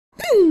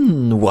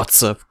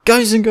What's up,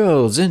 guys and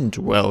girls, and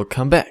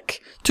welcome back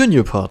to a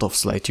new part of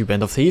Sly2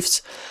 Band of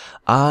Thieves.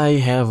 I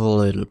have a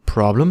little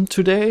problem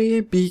today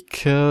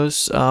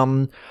because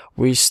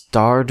we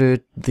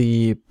started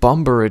the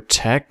bomber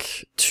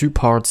attack 2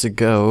 parts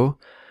ago,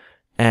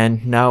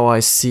 and now I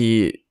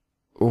see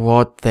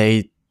what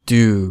they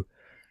do.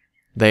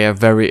 They are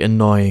very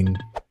annoying.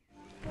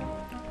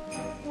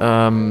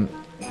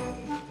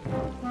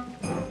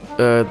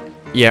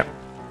 Yeah,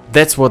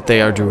 that's what they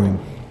are doing.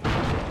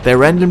 They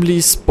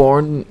randomly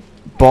spawn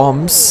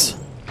bombs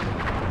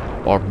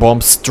or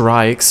bomb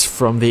strikes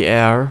from the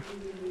air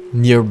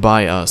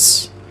nearby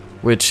us,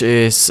 which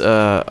is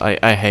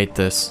I hate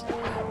this.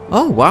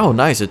 Oh wow,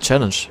 nice, a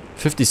challenge.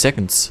 50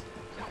 seconds.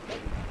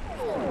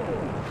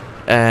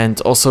 And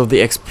also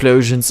the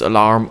explosions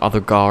alarm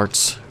other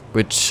guards,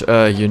 which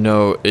you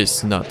know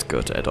is not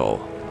good at all.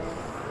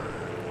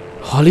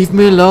 Oh, leave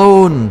me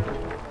alone!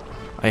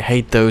 I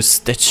hate those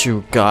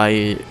statue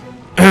guy.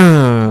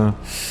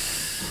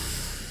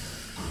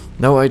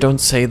 No, I don't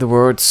say the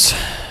words.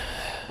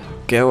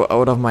 Go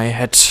out of my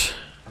head.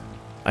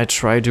 I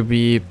try to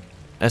be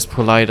as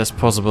polite as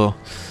possible.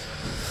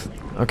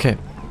 Okay,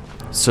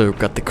 so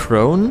got the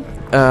crone.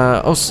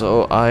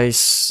 Also, I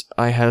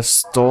have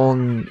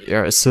stolen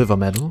a silver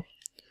medal.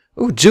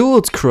 Oh,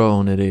 jeweled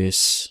crone it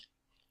is.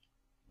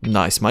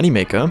 Nice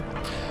moneymaker.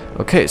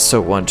 Okay, so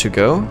 1 to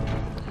go.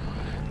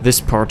 This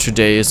part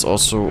today is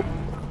also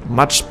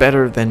much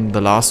better than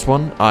the last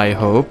one, I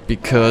hope,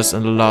 because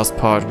in the last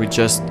part we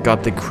just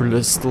got the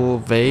crystal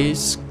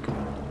vase.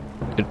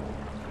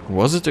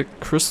 Was it a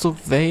crystal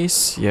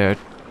vase? Yeah,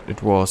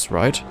 it was,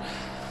 right?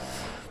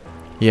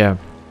 Yeah.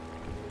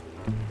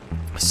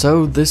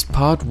 So this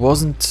part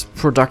wasn't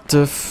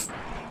productive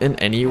in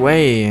any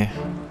way.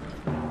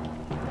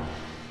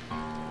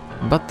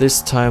 But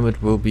this time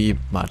it will be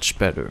much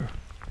better.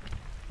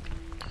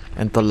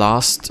 And the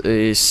last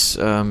is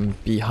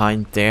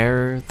behind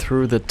there,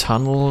 through the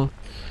tunnel,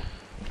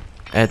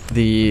 at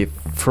the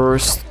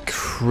first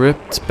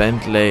crypt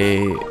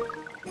Bentley.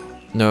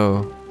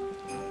 No.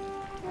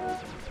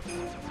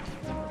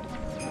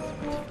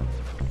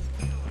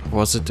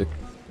 Was it a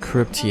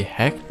crypt he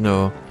hacked?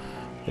 No.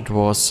 It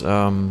was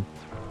the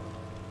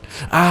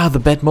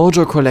Bad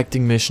Mojo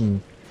collecting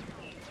mission.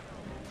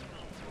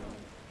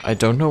 I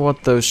don't know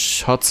what those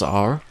shots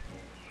are.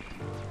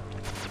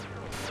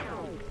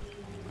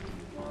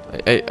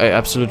 I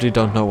absolutely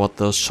don't know what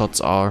those shots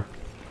are.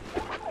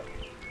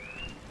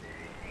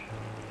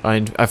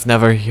 I've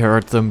never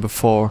heard them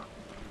before.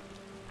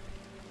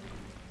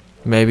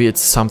 Maybe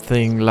it's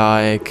something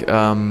like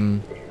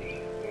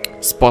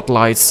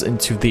spotlights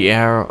into the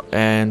air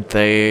and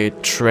they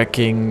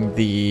tracking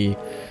the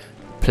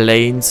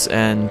planes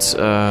and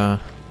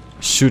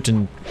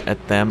shooting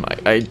at them.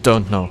 I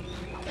don't know.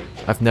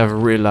 I've never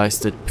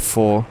realized it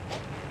before.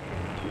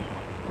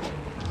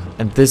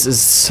 And this is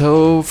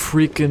so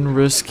freaking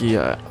risky,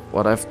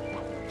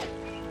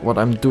 what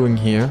I'm doing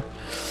here,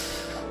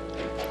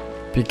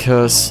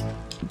 because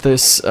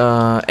this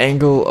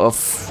angle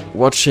of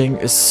watching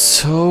is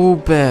so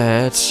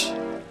bad.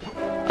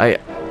 I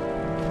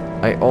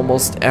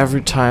almost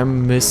every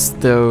time miss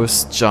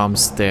those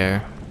jumps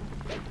there.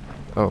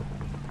 Oh,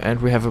 and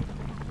we have a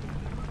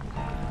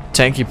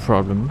tanky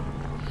problem.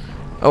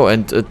 Oh,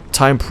 and a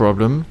time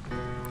problem.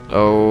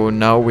 Oh,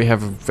 now we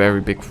have a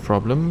very big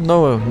problem.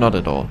 No, not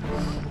at all.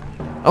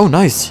 Oh,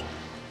 nice.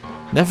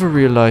 Never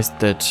realized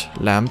that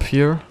lamp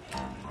here.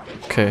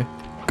 Okay,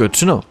 good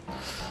to know.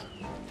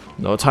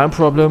 No time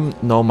problem,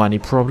 no money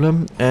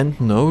problem,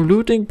 and no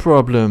looting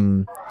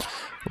problem.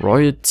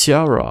 Royal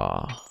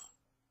Tiara.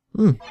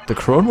 The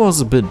crone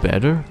was a bit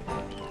better.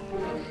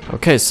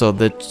 Okay, so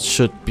that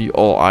should be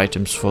all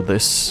items for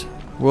this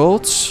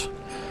world.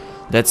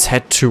 Let's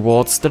head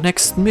towards the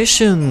next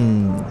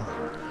mission,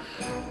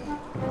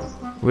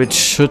 which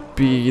should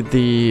be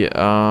the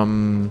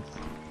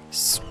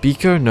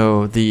speaker,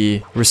 no,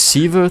 the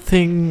receiver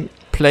thing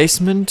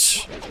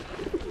placement.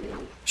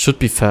 Should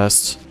be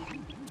fast.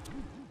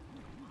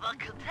 The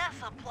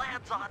Contessa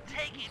plans on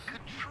taking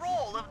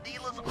control of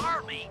Neyla's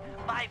army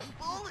by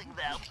fooling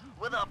them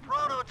with a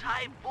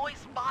prototype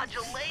voice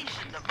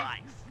modulation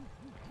device.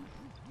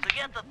 To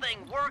get the thing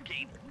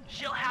working,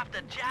 she'll have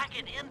to jack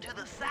it into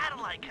the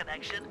satellite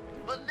connection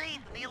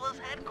beneath Neyla's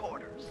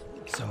headquarters.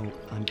 So,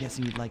 I'm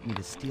guessing you'd like me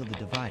to steal the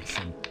device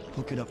and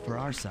hook it up for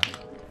our side,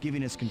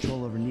 giving us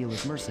control over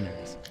Neyla's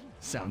mercenaries.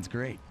 Sounds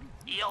great.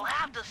 You'll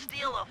have to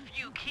steal a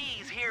few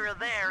keys here and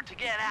there to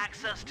get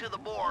access to the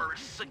more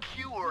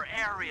secure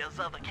areas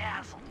of the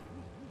castle.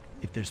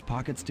 If there's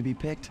pockets to be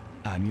picked,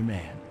 I'm your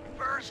man.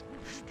 First,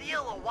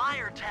 steal a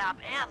wiretap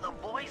and the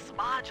voice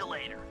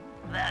modulator.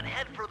 Then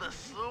head for the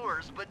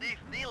sewers beneath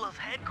Neyla's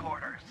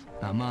headquarters.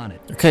 I'm on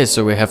it. Okay,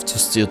 so we have to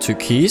steal 2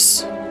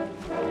 keys.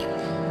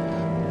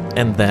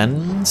 And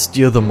then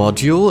steal the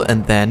module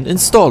and then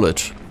install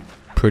it.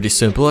 Pretty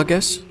simple, I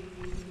guess.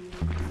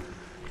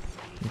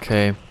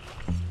 Okay.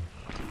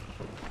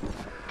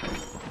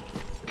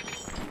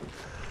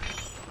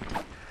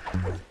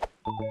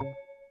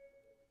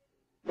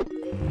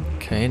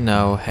 Okay,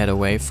 now head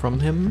away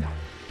from him.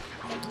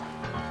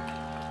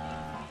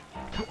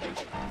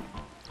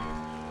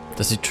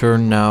 Does he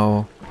turn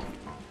now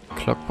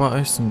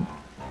clockwise? And,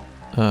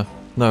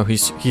 no,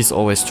 he's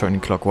always turning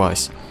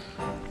clockwise.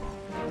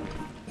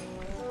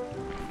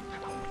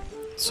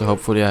 So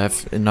hopefully I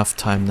have enough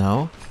time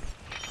now.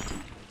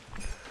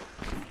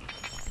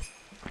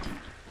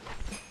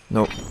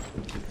 Nope.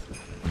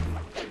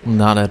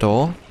 Not at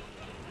all.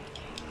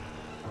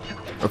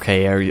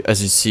 Okay,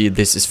 as you see,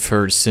 this is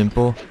very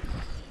simple.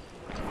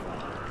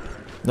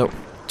 Nope,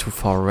 too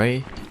far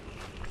away.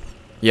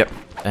 Yep,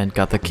 and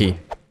got the key.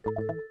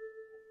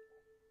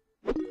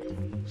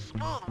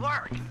 Smooth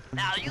work.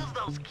 Now use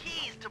those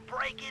keys to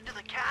break into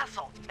the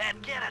castle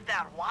and get at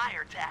that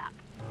wiretap.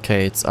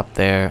 Okay, it's up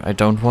there. I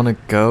don't want to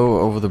go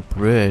over the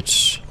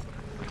bridge,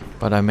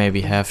 but I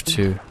maybe have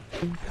to.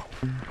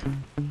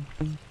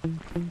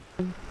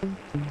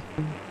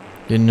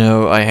 You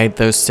know, I hate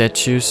those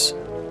statues.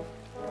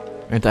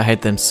 And I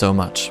hate them so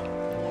much.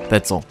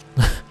 That's all.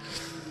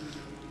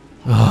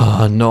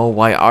 Oh no,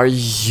 why are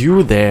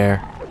you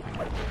there?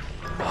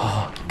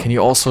 Oh, can you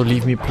also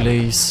leave me,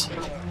 please?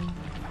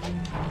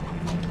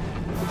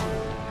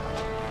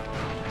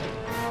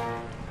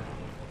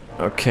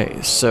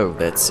 Okay, so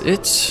that's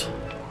it.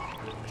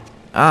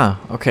 Ah,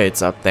 okay,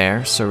 it's up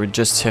there. So we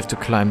just have to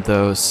climb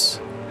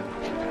those.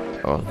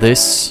 Or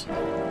this.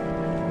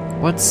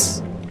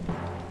 What's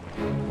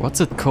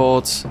it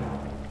called?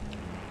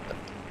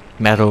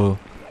 Metal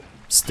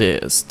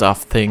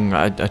stuff thing.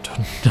 I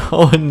don't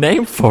know a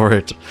name for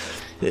it.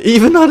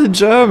 Even not in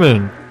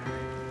German.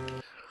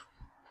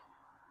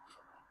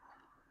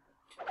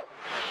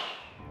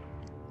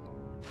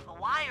 The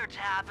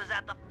wiretap is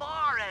at the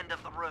far end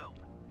of the room.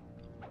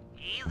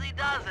 Easy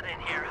does it in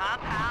here, huh,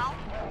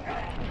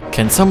 pal?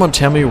 Can someone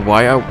tell me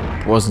why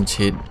I wasn't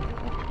hit?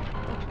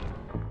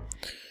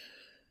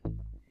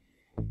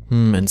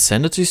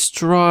 Insanity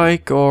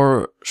strike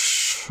or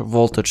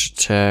voltage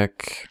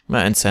attack?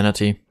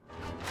 Insanity.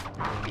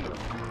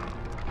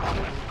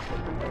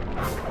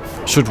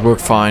 Should work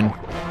fine.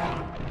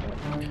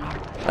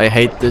 I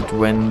hate it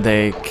when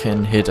they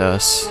can hit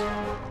us.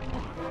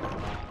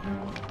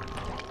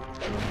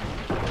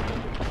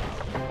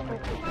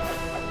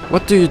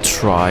 What do you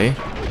try,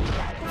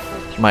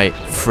 my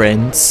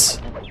friends?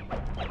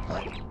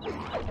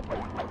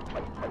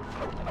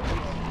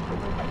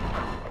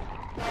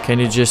 Can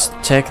you just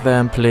take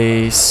them,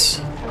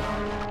 please?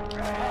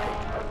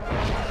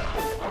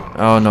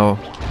 Oh no,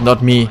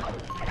 not me.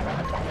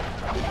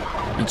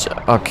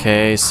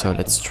 Okay, so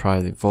let's try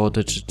the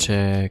voltage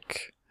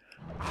attack.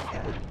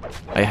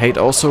 I hate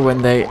also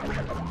when they...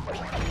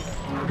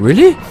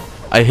 Really?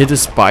 I hit a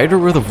spider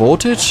with a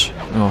voltage?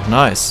 Oh,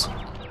 nice.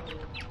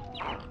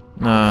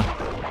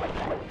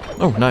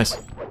 Oh, nice.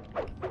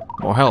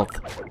 More health.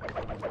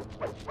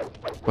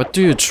 What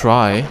do you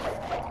try?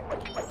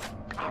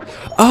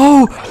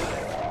 Oh!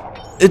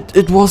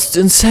 It was the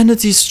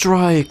Insanity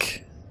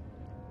Strike!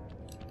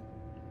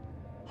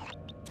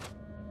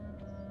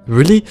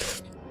 Really?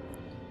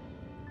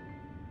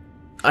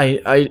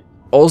 I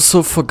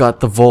also forgot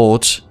the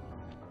Volt.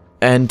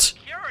 And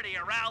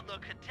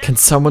can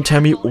someone tell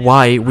me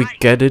why we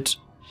get it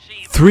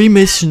 3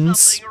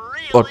 missions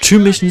or 2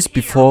 missions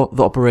before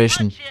the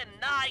operation?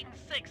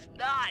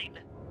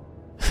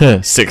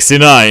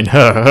 69.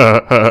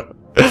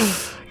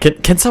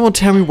 Can someone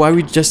tell me why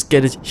we just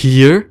get it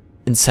here?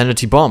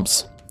 Insanity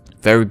bombs.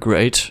 Very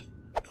great.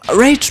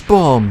 Rage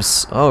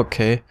bombs.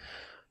 Okay.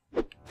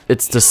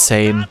 It's the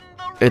same.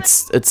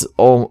 It's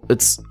all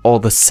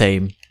the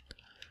same.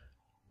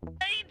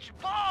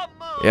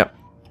 Yep.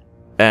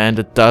 And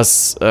it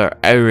does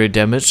area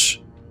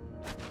damage,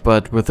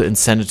 but with the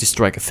Insanity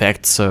Strike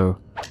effect, so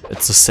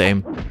it's the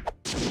same.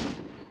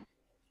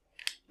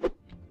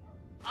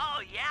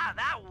 Oh yeah,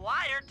 that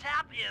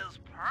wiretap is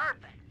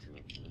perfect.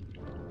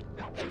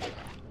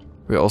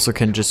 We also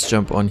can just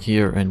jump on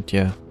here and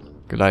yeah,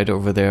 glide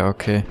over there,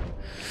 okay.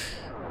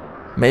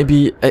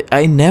 Maybe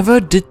I never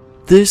did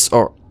this,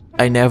 or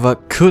I never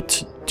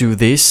could do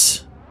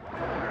this.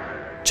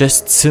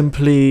 Just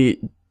simply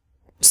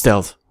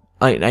stealth.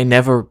 I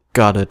never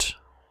got it.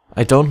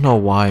 I don't know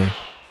why.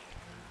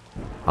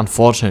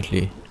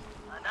 Unfortunately.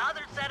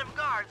 Another set of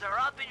guards are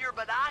up in your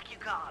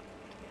binocucom.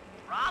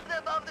 Rob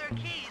them of their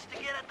keys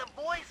to get at the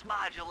voice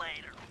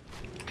modulator.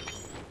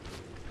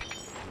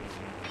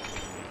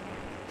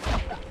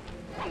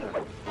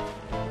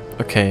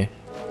 Okay,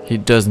 he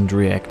doesn't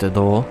react at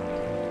all.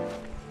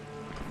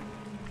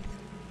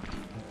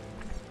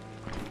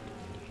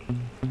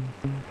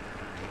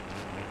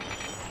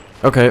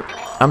 Okay,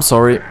 I'm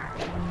sorry.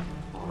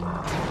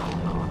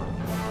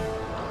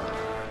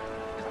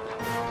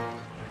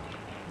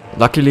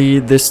 Luckily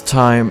this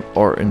time,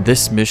 or in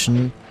this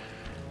mission,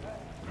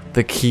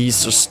 the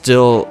keys are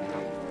still,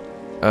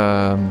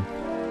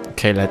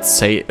 okay, let's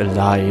say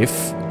alive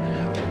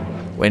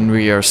when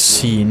we are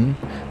seen,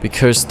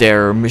 because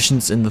there are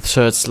missions in the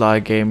third Sly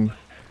game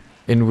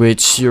in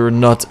which you're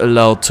not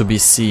allowed to be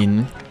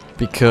seen,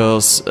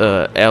 because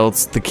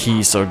else the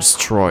keys are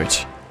destroyed.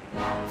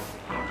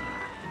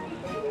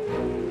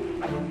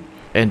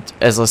 And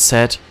as I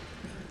said,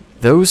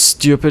 those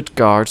stupid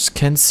guards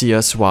can see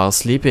us while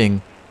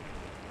sleeping.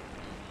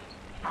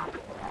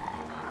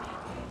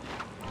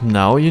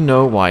 Now you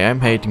know why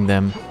I'm hating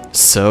them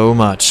so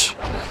much.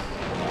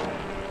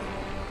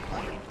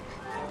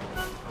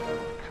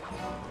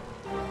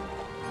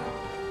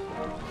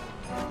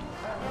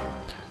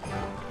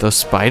 Those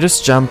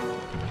spiders jump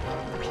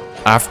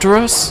after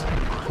us?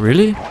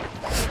 Really?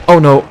 Oh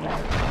no.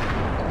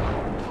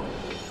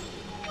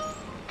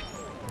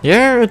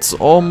 Yeah, it's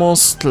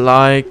almost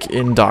like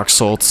in Dark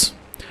Souls.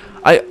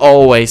 I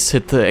always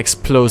hit the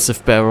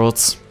explosive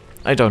barrels.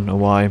 I don't know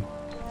why.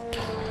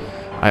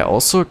 I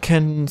also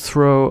can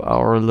throw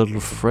our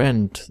little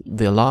friend,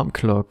 the alarm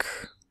clock.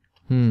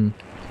 And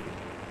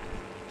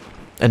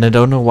I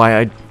don't know why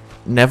I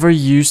never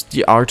used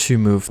the R2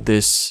 move,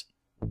 this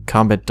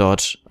combat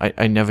dodge.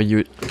 I never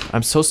use.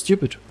 I'm so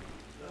stupid.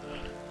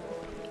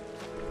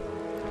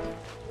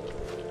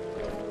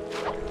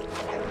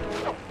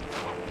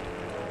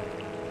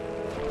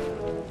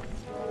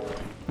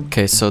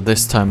 Okay, so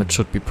this time it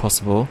should be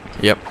possible.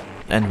 Yep,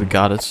 and we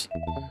got it.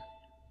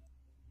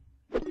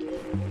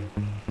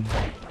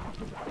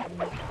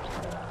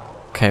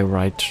 Okay,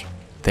 right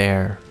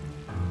there.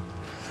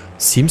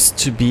 Seems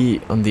to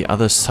be on the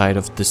other side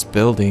of this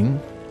building.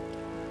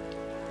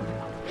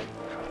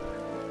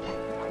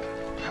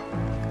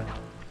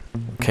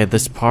 Okay,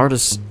 this part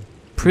is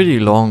pretty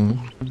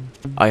long.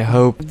 I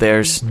hope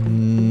there's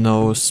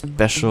no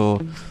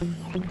special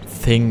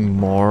thing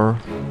more,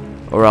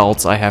 or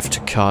else I have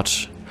to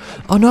cut.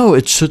 Oh no,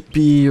 it should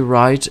be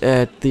right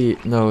at the...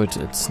 No,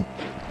 it's...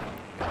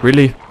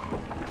 Really?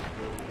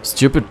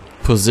 Stupid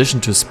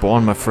position to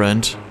spawn, my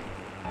friend.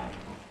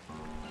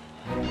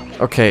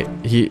 Okay,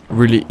 he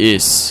really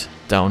is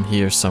down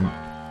here some...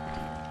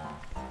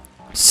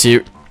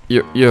 See,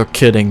 you're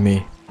kidding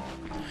me.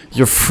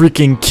 You're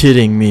freaking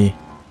kidding me.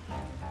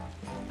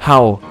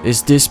 How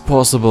is this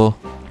possible?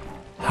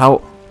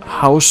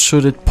 How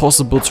should it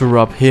possible to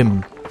rob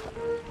him?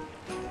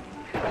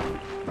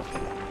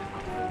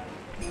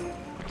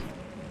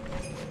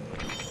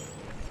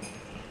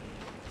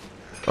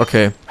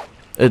 Okay,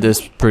 it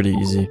is pretty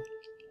easy.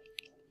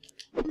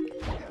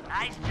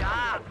 Nice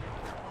job.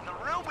 The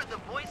room with the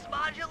voice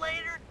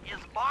modulator is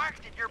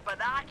marked in your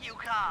binocular.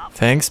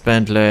 Thanks,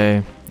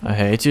 Bentley. I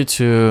hate you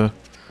too.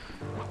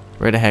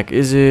 Where the heck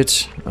is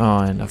it? Oh,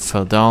 and I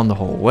fell down the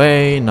whole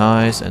way.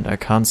 Nice, and I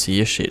can't see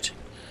a shit.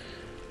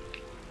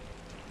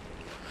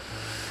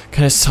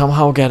 Can I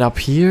somehow get up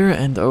here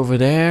and over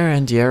there?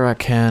 And yeah, I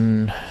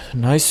can.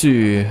 Nice.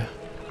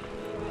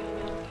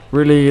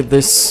 Really,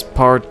 this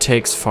part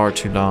takes far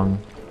too long.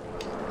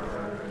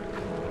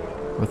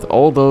 With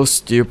all those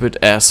stupid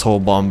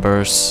asshole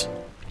bombers.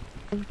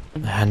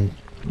 And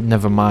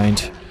never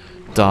mind.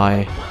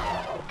 Die.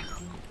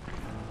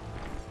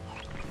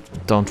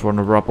 Don't want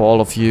to rob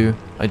all of you.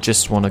 I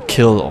just want to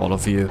kill all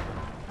of you.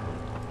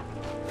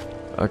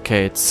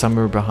 Okay, it's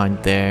somewhere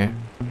behind there.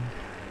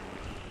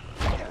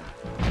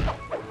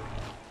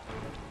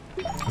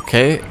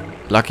 Okay,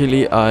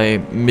 luckily I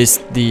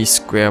missed the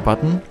square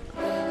button.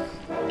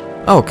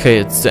 Okay,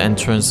 it's the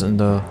entrance in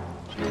the...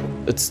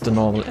 It's the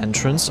normal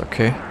entrance,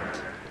 okay.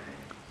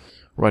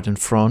 Right in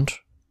front.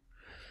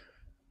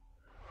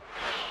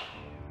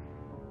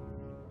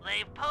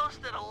 They've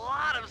posted a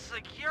lot of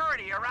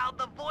security around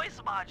the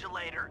voice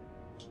modulator.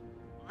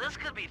 This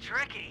could be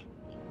tricky.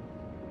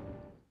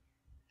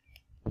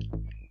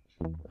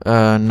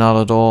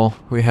 Not at all.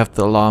 We have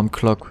the alarm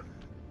clock.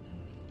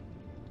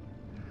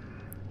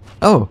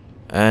 Oh,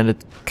 and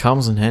it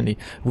comes in handy.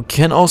 We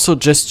can also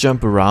just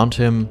jump around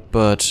him,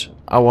 but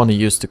I want to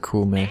use the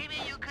cool man. Maybe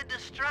you could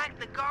distract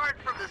the guard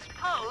from this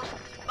post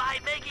by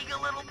making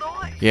a little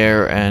noise.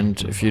 Yeah,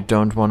 and if you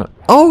don't want to...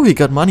 Oh, he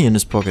got money in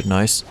his pocket,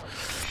 nice.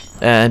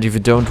 And if you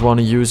don't want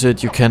to use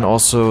it, you can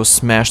also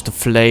smash the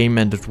flame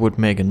and it would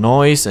make a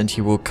noise and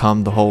he will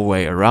come the whole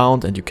way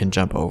around and you can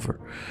jump over.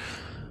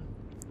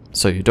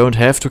 So you don't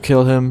have to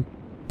kill him,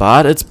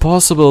 but it's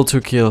possible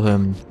to kill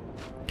him.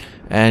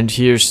 And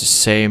here's the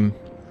same.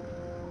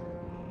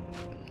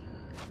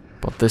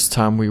 But this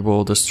time we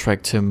will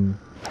distract him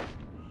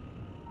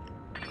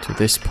to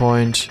this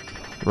point,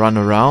 run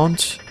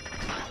around,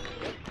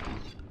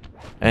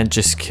 and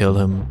just kill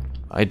him.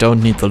 I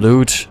don't need the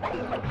loot.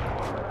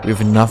 We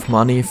have enough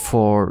money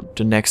for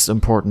the next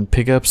important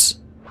pickups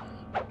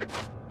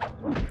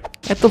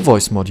at the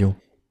voice module.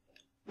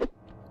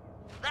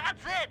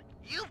 That's it!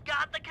 You've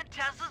got the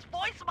Contessa's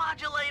voice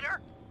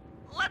modulator!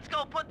 Let's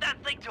go put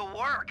that thing to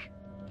work!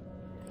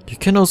 You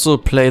can also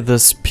play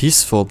this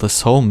peaceful,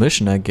 this whole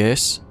mission, I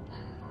guess.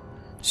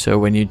 So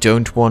when you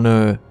don't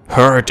wanna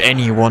hurt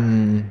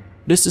anyone,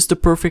 this is the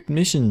perfect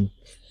mission.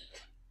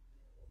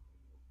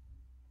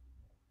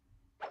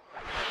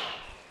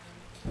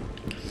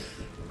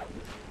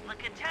 The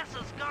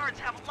Contessa's guards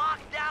have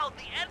locked down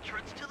the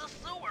entrance to the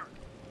sewer.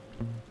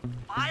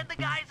 Find the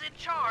guys in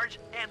charge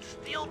and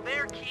steal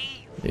their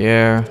keys.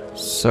 Yeah,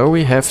 so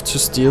we have to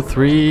steal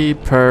 3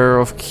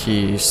 pairs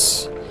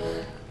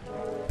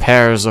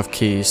of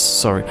keys,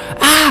 sorry.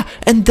 Ah,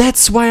 and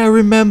that's why I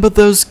remember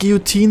those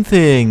guillotine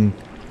thing.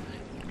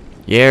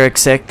 Yeah,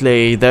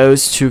 exactly,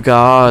 those 2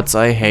 guards,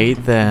 I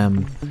hate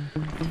them.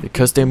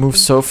 Because they move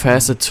so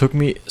fast, it took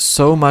me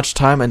so much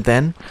time, and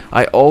then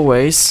I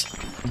always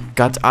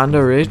got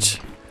under it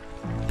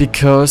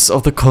because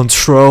of the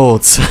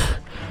controls.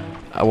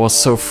 I was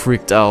so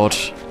freaked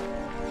out.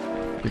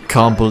 You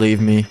can't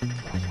believe me.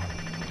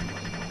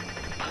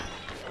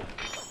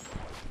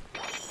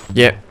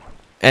 Yeah,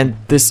 and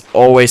this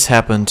always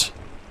happened.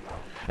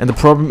 And the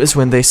problem is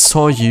when they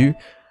saw you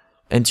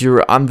and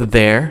you're under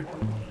there,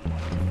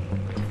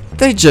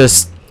 they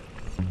just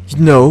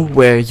know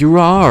where you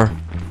are.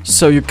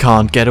 So you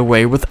can't get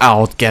away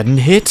without getting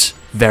hit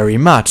very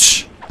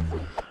much.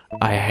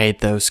 I hate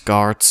those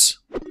guards.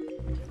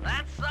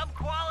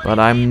 But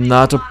I'm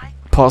not a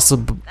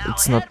possible...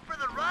 It's not...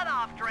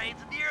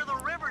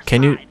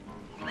 Can you...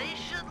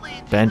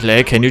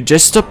 Bentley, can you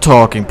just stop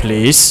talking,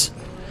 please?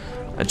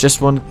 I just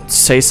want to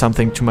say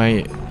something to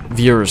my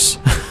viewers.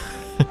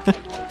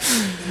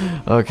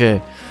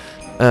 Okay.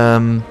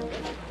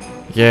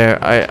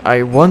 Yeah,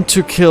 I want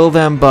to kill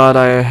them, but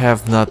I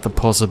have not the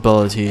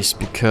possibilities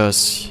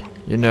because,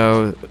 you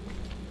know,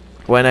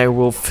 when I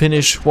will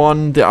finish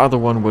one, the other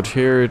one would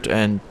hear it,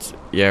 and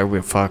yeah,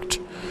 we're fucked.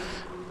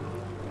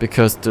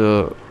 Because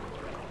the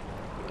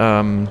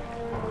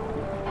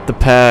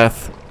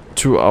path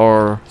to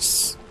our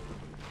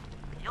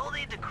You'll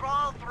need to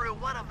crawl through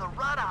one of the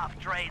runoff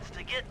drains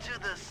to get to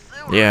the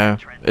sewer yeah,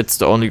 entrance. it's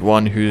the only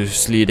one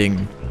who's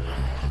leading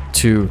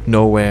to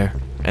nowhere,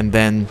 and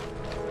then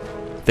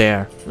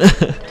there.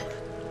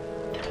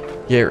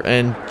 Yeah,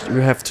 and you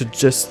have to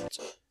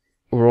just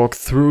walk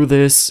through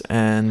this,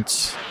 and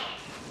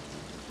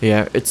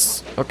yeah,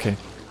 it's okay.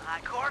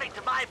 According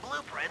to my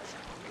blueprints,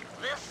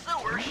 this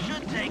sewer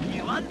should take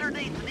you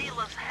underneath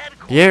Neyla's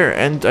headquarters. Yeah,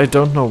 and I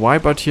don't know why,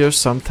 but here's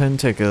some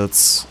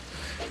tentacles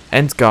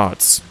and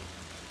guards.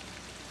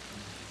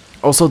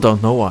 Also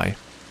don't know why.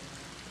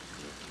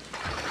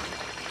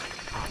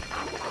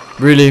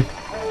 Really?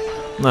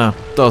 Nah,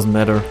 doesn't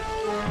matter.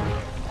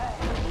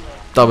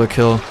 Double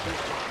kill.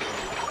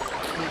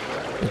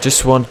 I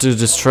just want to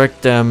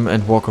distract them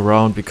and walk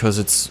around because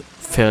it's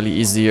fairly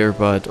easier,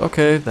 but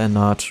okay, then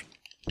not.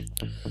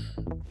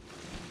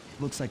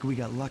 Looks like we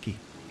got lucky.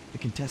 The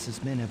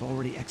Contessa's men have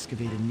already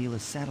excavated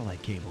Neyla's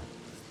satellite cable.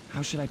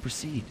 How should I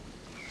proceed?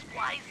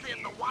 Splice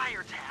in the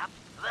wiretap,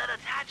 then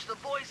attach the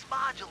voice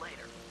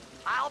modulator.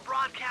 I'll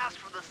broadcast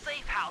from the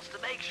safe house to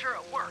make sure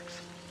it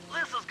works.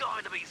 This is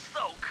going to be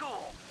so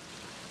cool.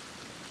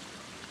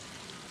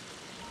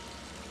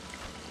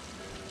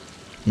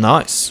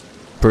 Nice.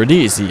 Pretty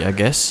easy, I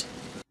guess.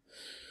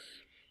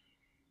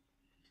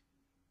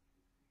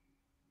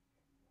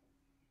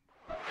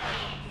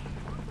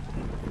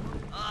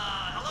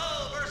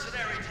 Hello,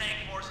 mercenary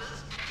tank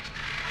forces.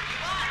 You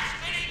are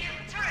spinning your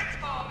turrets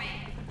for me.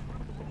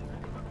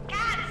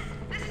 Cats,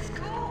 this is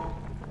cool.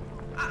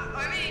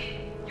 I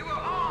mean, you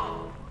are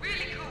all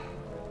really cool.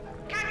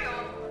 Carry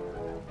on.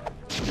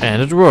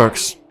 And it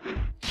works.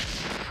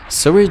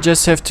 So we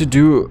just have to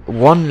do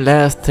one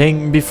last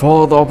thing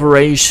before the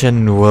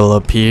operation will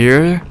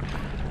appear.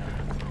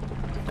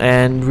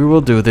 And we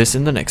will do this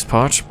in the next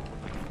part.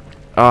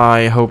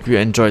 I hope you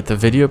enjoyed the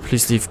video.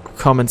 Please leave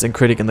comments and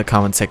critique in the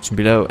comment section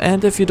below.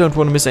 And if you don't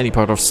want to miss any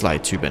part of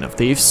Slide2 and of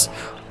Thieves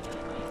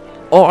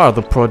or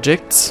other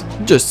projects,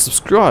 just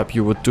subscribe.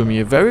 You would do me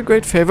a very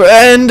great favor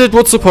and it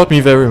would support me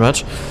very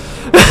much.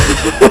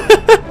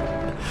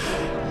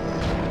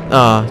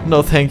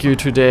 No thank you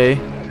today.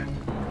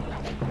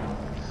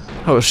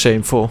 How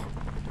shameful.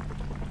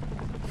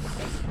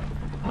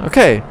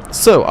 Okay,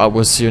 so I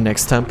will see you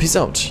next time. Peace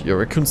out.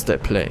 You're a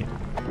Kunstplay.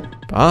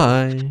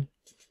 Bye.